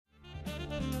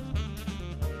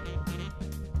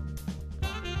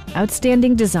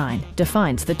Outstanding design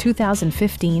defines the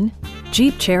 2015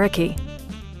 Jeep Cherokee.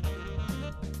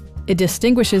 It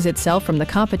distinguishes itself from the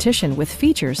competition with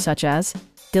features such as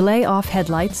delay-off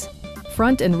headlights,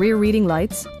 front and rear reading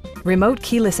lights, remote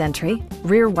keyless entry,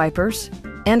 rear wipers,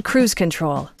 and cruise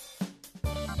control.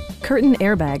 Curtain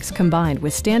airbags combined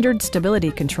with standard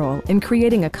stability control in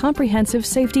creating a comprehensive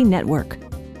safety network.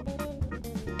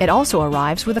 It also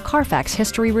arrives with a Carfax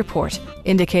history report,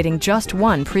 indicating just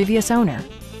one previous owner.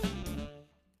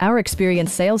 Our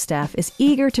experienced sales staff is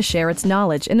eager to share its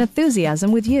knowledge and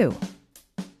enthusiasm with you.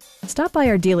 Stop by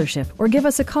our dealership or give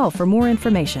us a call for more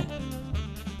information.